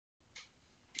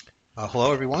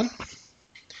Hello everyone.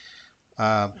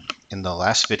 In the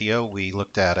last video we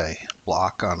looked at a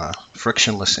block on a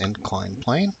frictionless inclined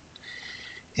plane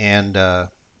and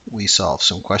we solved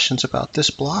some questions about this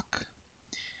block,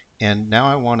 and now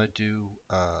I want to do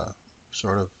a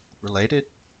sort of related,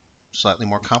 slightly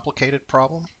more complicated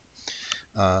problem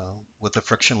with a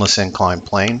frictionless inclined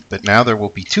plane, but now there will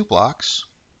be two blocks.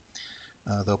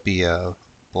 There'll be a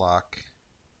block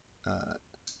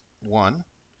 1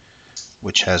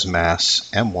 which has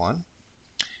mass m1,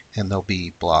 and there'll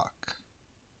be block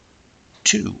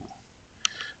 2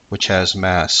 which has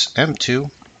mass m2,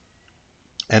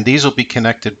 and these will be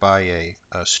connected by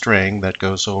a string that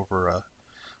goes over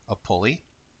a pulley.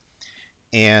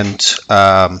 And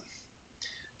in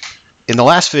the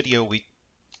last video we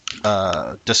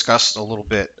discussed a little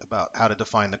bit about how to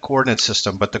define the coordinate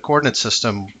system, but the coordinate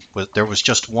system there was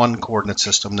just one coordinate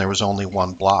system, there was only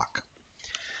one block.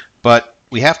 But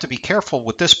we have to be careful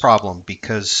with this problem,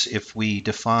 because if we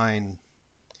define,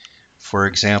 for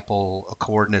example, a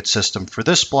coordinate system for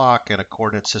this block and a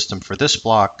coordinate system for this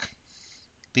block,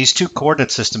 these two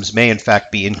coordinate systems may in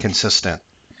fact be inconsistent,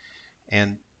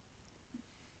 and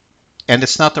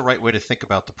it's not the right way to think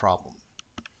about the problem.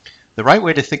 The right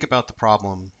way to think about the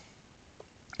problem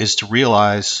is to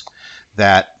realize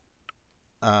that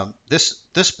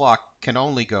this block can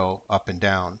only go up and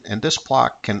down, and this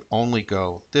block can only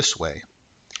go this way,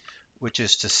 which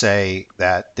is to say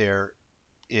that there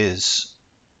is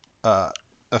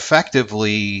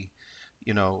effectively,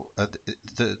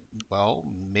 well,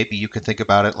 maybe you could think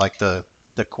about it like the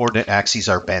coordinate axes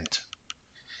are bent.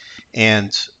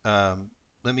 And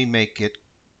let me make it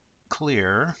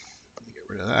clear. Let me get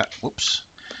rid of that. Whoops.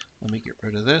 Let me get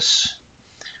rid of this.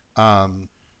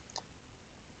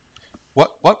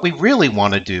 What we really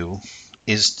want to do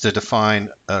is to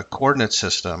define a coordinate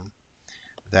system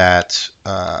that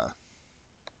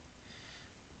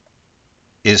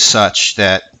is such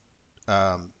that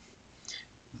the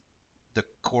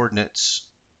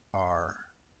coordinates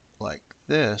are like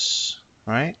this,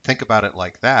 right? Think about it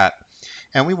like that.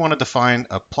 And we want to define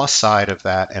a plus side of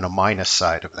that and a minus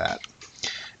side of that.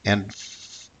 And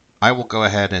I will go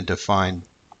ahead and define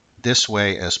this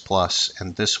way as plus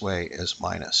and this way as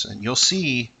minus. And you'll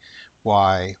see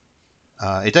why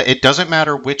it doesn't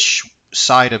matter which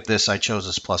side of this I chose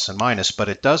as plus and minus, but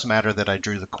it does matter that I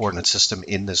drew the coordinate system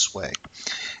in this way.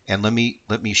 And let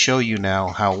me show you now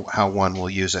how one will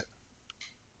use it.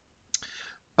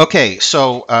 Okay,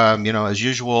 so as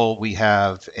usual, we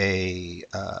have an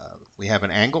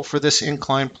angle for this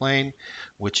inclined plane,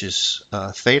 which is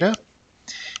theta.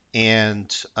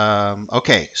 And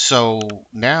okay, so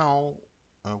now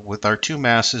with our two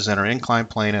masses and our inclined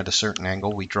plane at a certain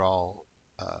angle, we draw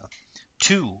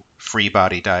two free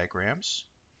body diagrams.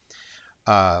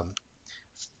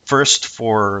 First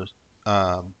for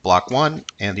block 1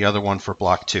 and the other one for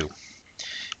block 2.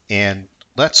 And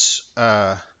let's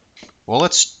draw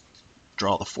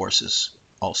the forces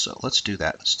also. Let's do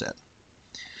that instead.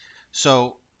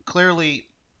 So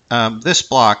clearly this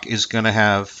block is going to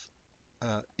have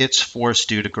its force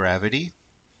due to gravity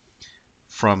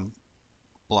from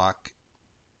block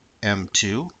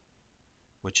M2,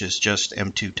 which is just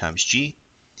M2 times G,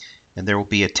 and there will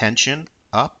be a tension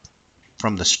up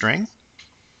from the string.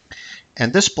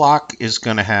 And this block is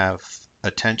going to have a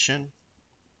tension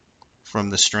from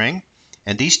the string,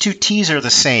 and these two T's are the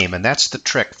same, and that's the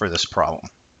trick for this problem.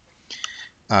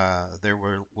 There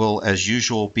will, as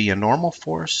usual, be a normal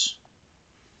force,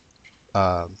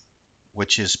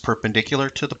 which is perpendicular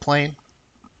to the plane,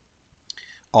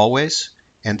 always,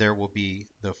 and there will be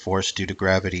the force due to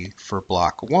gravity for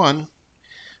block 1,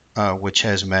 which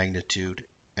has magnitude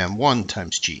m1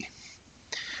 times g.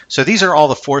 So these are all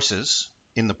the forces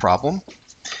in the problem.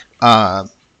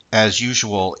 As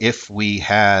usual, if we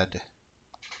had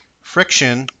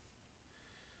friction,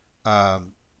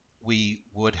 we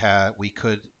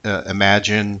could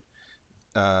imagine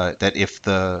that if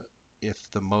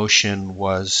the motion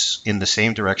was in the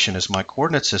same direction as my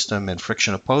coordinate system and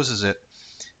friction opposes it,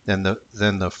 then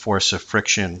the force of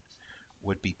friction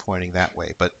would be pointing that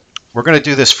way. But we're going to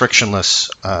do this frictionless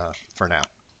for now.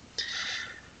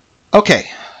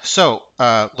 Okay, so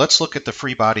let's look at the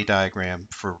free body diagram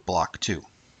for block 2.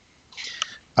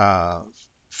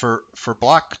 For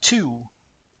block 2,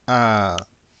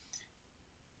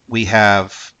 we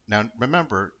have, now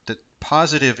remember that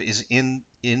positive is in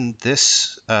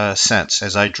this sense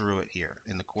as I drew it here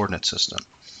in the coordinate system.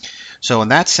 So in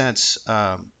that sense,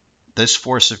 this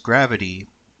force of gravity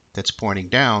that's pointing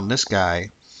down, this guy,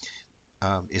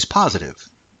 is positive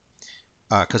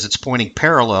because it's pointing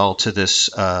parallel to this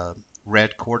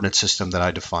red coordinate system that I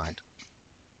defined.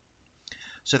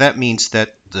 So that means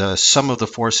that the sum of the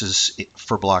forces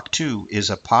for block 2 is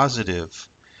a positive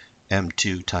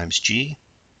M2 times G.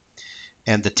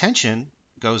 And the tension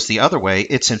goes the other way.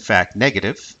 It's in fact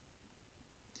negative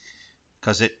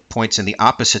because it points in the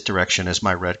opposite direction as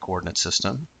my red coordinate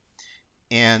system.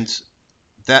 And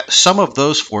that sum of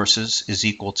those forces is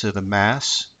equal to the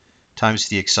mass times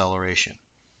the acceleration.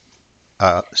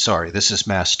 Sorry, this is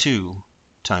mass 2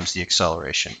 times the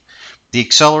acceleration. The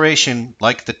acceleration,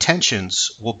 like the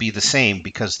tensions, will be the same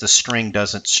because the string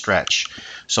doesn't stretch.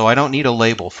 So I don't need a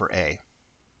label for A.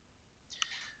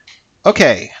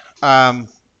 Okay,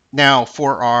 now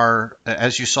for our,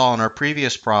 as you saw in our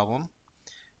previous problem,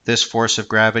 this force of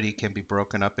gravity can be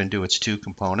broken up into its two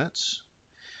components.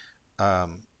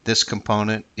 This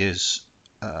component is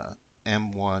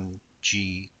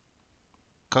m1g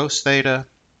cos theta,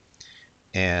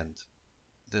 and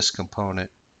this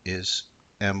component is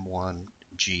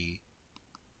m1g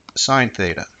sine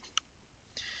theta.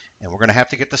 And we're going to have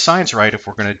to get the signs right if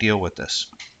we're going to deal with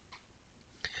this.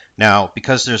 Now,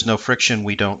 because there's no friction,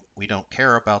 we don't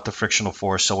care about the frictional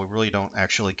force, so we really don't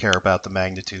actually care about the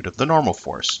magnitude of the normal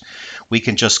force. We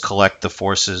can just collect the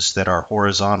forces that are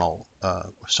horizontal,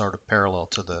 sort of parallel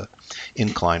to the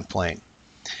inclined plane.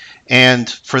 And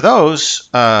for those,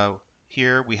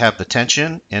 here we have the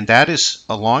tension, and that is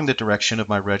along the direction of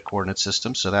my red coordinate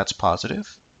system, so that's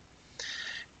positive.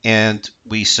 And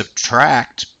we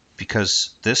subtract,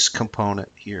 because this component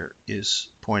here is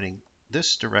pointing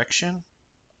this direction,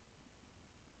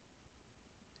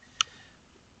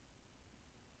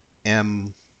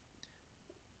 m1g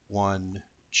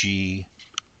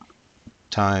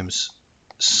times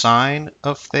sine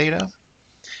of theta,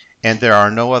 and there are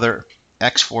no other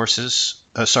x forces,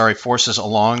 forces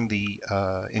along the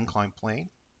inclined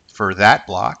plane for that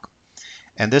block,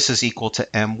 and this is equal to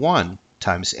m1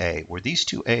 times a, where these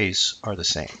two a's are the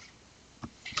same.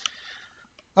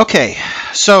 Okay,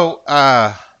 so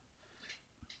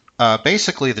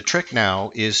basically the trick now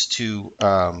is to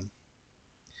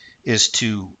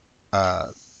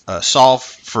solve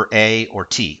for A or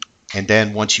T. And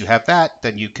then once you have that,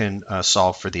 then you can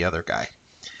solve for the other guy.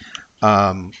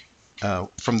 From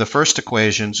the first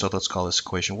equation, so let's call this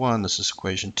equation 1, this is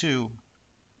equation 2.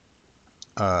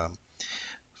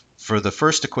 For the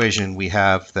first equation, we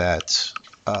have that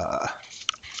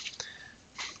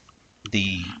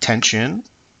the tension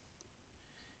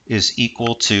is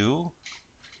equal to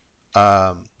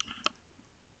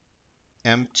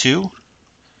M2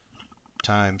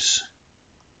 times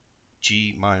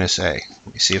G minus A.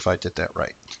 Let me see if I did that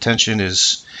right. Tension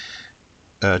is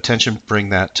tension, bring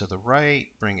that to the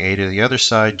right, bring A to the other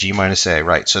side, G minus A,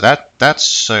 right. So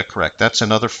that's correct. That's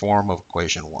another form of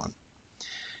equation 1.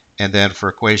 And then for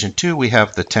equation 2, we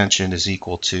have the tension is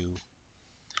equal to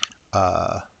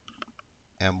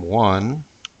M1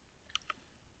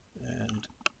 and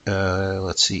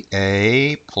let's see,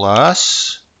 A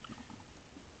plus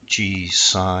G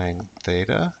sine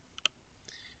theta.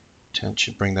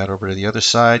 Tension, bring that over to the other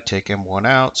side, take M1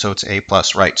 out, so it's A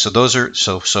plus, right. So those are,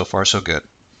 so far so good.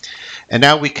 And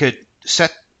now we could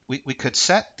set, we could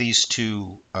set these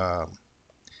two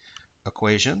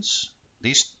equations.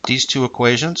 These two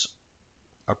equations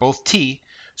are both T,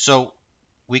 so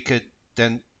we could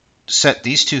then set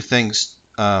these two things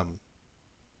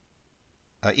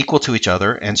equal to each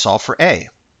other and solve for A.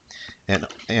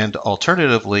 And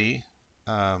alternatively,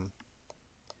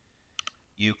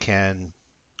 you can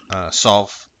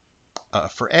solve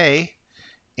for A,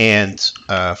 and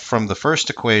from the first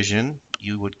equation,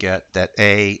 you would get that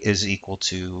A is equal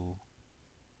to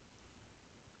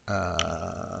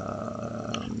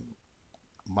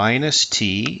minus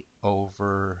T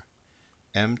over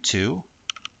M2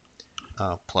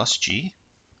 plus G.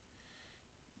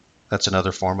 That's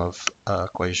another form of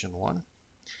equation 1.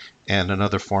 And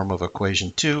another form of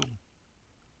equation 2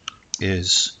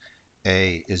 is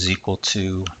A is equal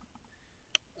to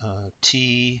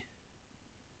T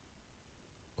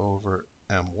over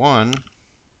M1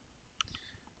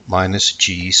 minus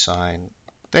G sine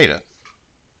theta,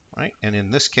 right? And in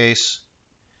this case,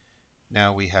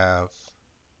 now we have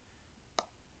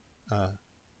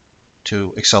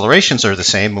two accelerations are the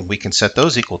same, and we can set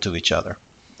those equal to each other.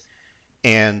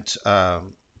 And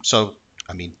so,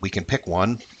 I mean, we can pick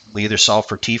one. We either solve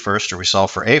for T first or we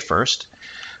solve for A first.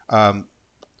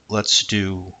 Let's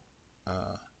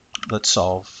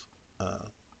solve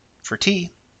for T.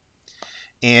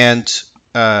 And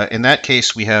in that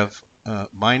case, we have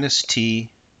minus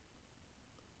T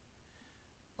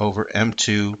over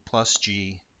M2 plus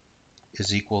G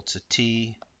is equal to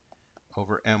T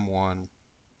over M1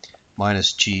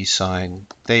 minus G sine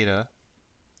theta.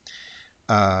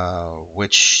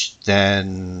 which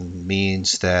then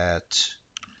means that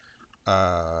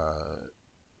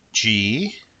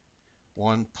G1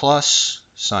 plus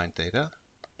sine theta,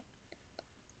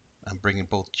 I'm bringing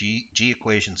both G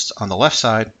equations on the left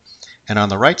side, and on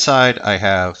the right side I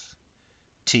have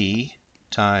T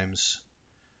times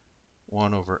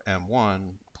 1 over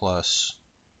M1 plus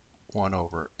 1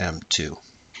 over M2. All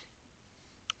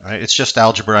right, it's just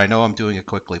algebra. I know I'm doing it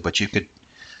quickly, but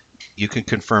you can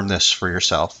confirm this for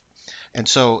yourself. And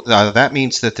so that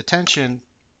means that the tension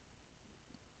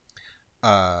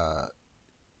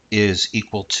is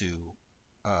equal to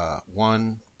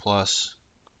 1 plus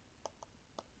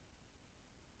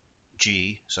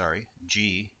G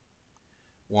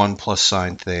 1 plus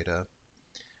sine theta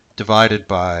divided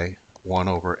by 1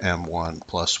 over M1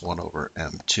 plus 1 over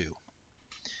M2.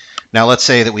 Now let's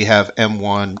say that we have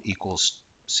M1 equals,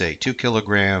 say, 2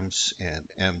 kilograms and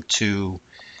M2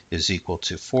 is equal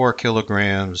to 4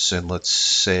 kilograms, and let's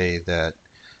say that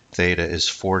theta is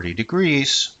 40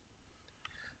 degrees.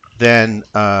 Then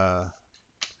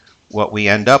what we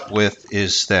end up with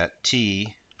is that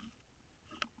T,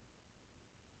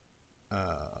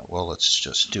 well, let's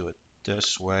just do it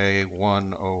this way,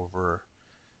 1 over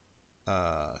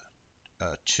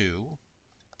 2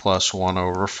 plus 1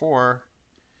 over 4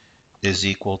 is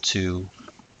equal to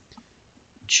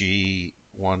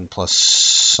G1 plus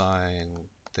sine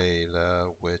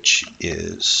theta, which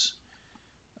is,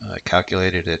 I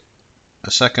calculated it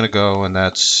a second ago, and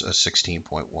that's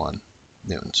 16.1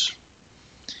 newtons.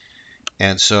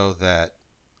 And so that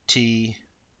T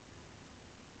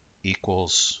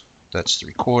equals, that's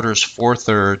 3/4,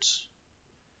 4/3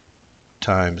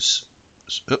 times,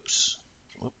 oops,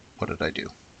 what did I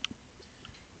do?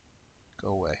 Go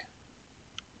away.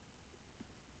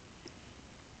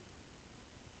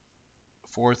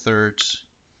 4/3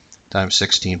 times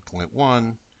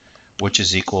 16.1, which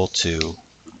is equal to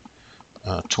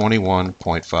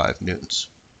 21.5 newtons.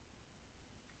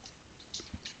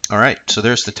 All right, so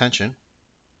there's the tension.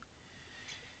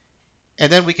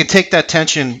 And then we can take that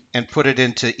tension and put it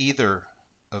into either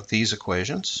of these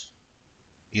equations,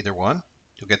 either one.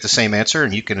 You'll get the same answer,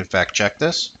 and you can in fact check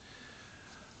this.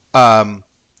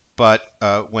 But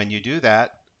when you do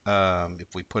that,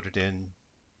 if we put it in,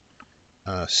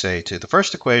 say, to the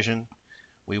first equation,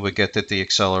 we would get that the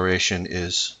acceleration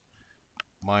is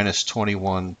minus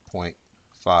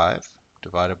 21.5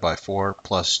 divided by 4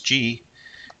 plus g,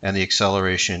 and the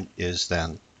acceleration is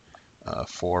then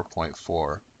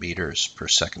 4.4 meters per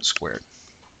second squared.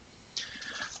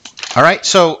 All right,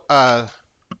 so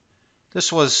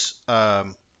this was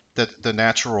the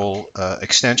natural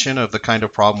extension of the kind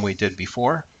of problem we did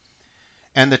before.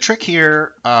 And the trick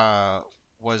here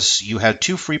was you had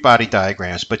two free body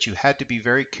diagrams, but you had to be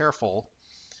very careful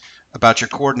about your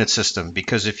coordinate system,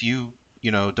 because if you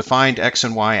defined x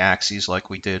and y axes like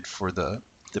we did for the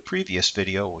previous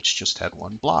video, which just had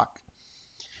one block,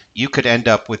 you could end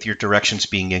up with your directions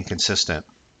being inconsistent.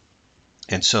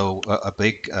 And so a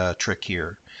big trick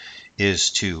here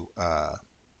is to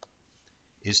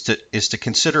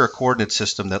consider a coordinate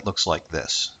system that looks like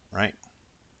this, right?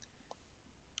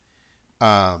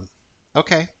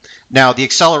 Okay, now the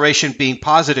acceleration being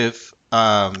positive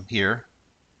here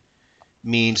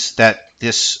means that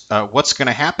this what's going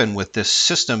to happen with this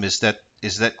system is that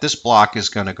this block is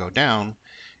going to go down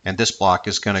and this block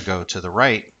is going to go to the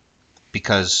right,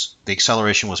 because the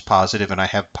acceleration was positive and I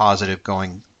have positive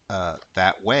going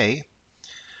that way,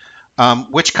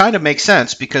 which kind of makes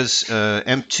sense because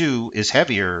M2 is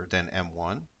heavier than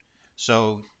M1.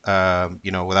 So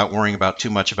without worrying about too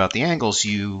much about the angles,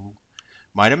 you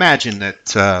might imagine that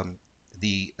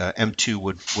the M2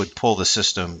 would pull the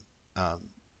system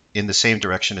in the same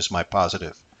direction as my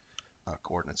positive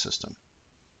coordinate system.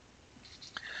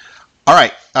 All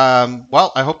right.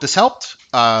 Well, I hope this helped.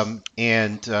 And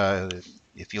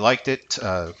if you liked it,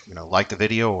 like the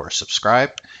video or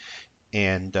subscribe,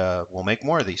 and we'll make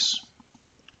more of these.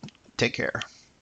 Take care.